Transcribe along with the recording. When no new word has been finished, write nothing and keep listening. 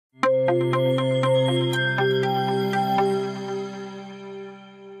If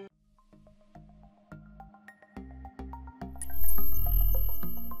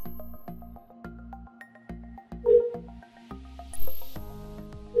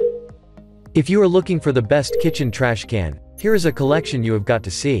you are looking for the best kitchen trash can, here is a collection you have got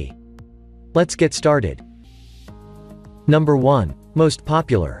to see. Let's get started. Number 1. Most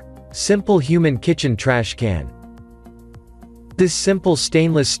popular. Simple Human Kitchen Trash Can. This simple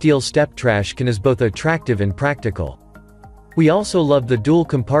stainless steel step trash can is both attractive and practical. We also love the dual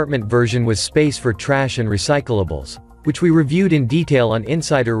compartment version with space for trash and recyclables, which we reviewed in detail on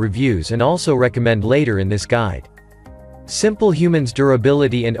Insider Reviews and also recommend later in this guide. Simple Human's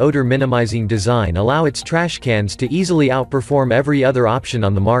durability and odor-minimizing design allow its trash cans to easily outperform every other option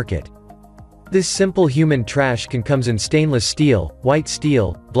on the market. This Simple Human trash can comes in stainless steel, white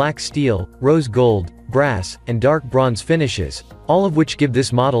steel, black steel, rose gold, brass, and dark bronze finishes, all of which give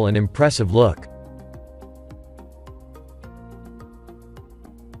this model an impressive look.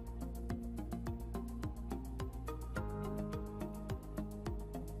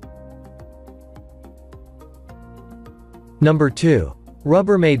 Number 2.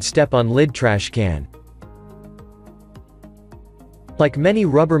 Rubbermaid Step-On Lid Trash Can. Like many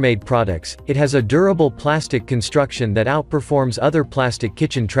Rubbermaid products, it has a durable plastic construction that outperforms other plastic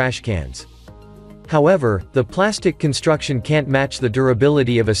kitchen trash cans. However, the plastic construction can't match the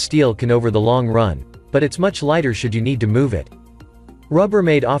durability of a steel can over the long run, but it's much lighter should you need to move it.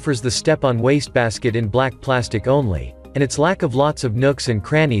 Rubbermaid offers the step-on wastebasket in black plastic only, and its lack of lots of nooks and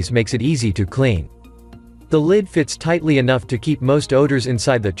crannies makes it easy to clean. The lid fits tightly enough to keep most odors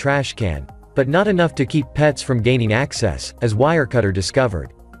inside the trash can, but not enough to keep pets from gaining access, as Wirecutter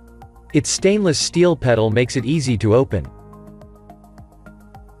discovered. Its stainless steel pedal makes it easy to open.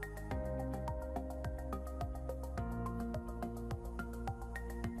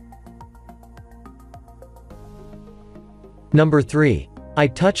 Number 3.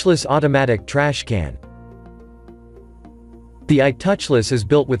 iTouchless Automatic Trash Can. The iTouchless is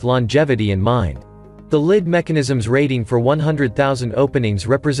built with longevity in mind. The lid mechanism's rating for 100,000 openings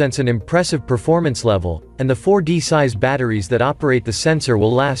represents an impressive performance level, and the 4D-size batteries that operate the sensor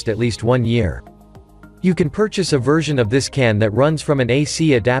will last at least 1 year. You can purchase a version of this can that runs from an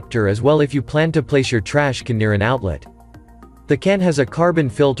AC adapter as well if you plan to place your trash can near an outlet. The can has a carbon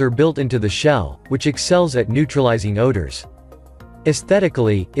filter built into the shell, which excels at neutralizing odors.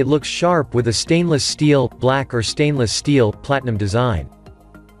 Aesthetically, it looks sharp with a stainless steel, black or stainless steel, platinum design.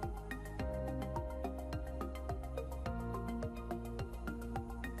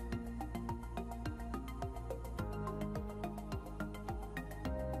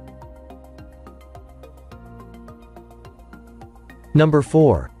 Number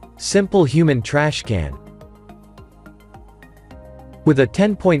 4. Simple Human Trash Can. With a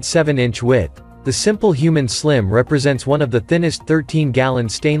 10.7-inch width, the Simple Human Slim represents one of the thinnest 13-gallon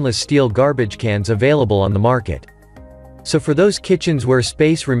stainless steel garbage cans available on the market. So for those kitchens where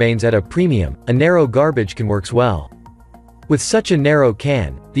space remains at a premium, a narrow garbage can works well. With such a narrow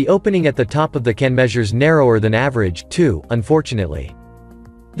can, the opening at the top of the can measures narrower than average, too, unfortunately.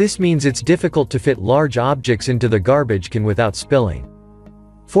 This means it's difficult to fit large objects into the garbage can without spilling.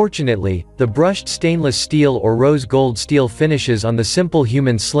 Fortunately, the brushed stainless steel or rose gold steel finishes on the Simple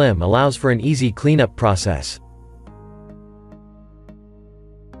Human Slim allows for an easy cleanup process.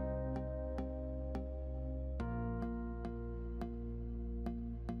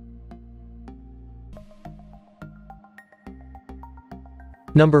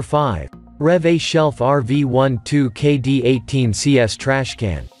 Number 5. Rev-A-Shelf RV12KD18CS Trash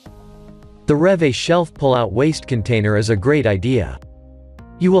Can. The Rev-A-Shelf pull-out waste container is a great idea.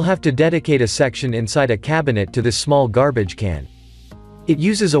 You will have to dedicate a section inside a cabinet to this small garbage can. It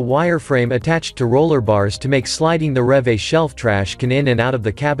uses a wireframe attached to roller bars to make sliding the Rev-A-Shelf trash can in and out of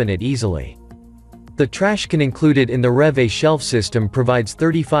the cabinet easily. The trash can included in the Rev-A-Shelf system provides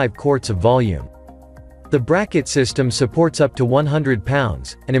 35 quarts of volume. The bracket system supports up to 100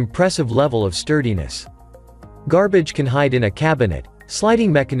 pounds, an impressive level of sturdiness. Garbage can hide in a cabinet.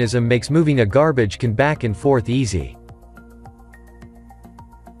 Sliding mechanism makes moving a garbage can back and forth easy.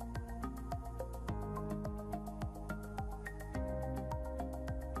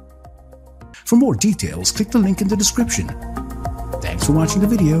 For more details, click the link in the description. Thanks for watching the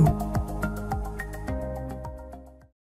video.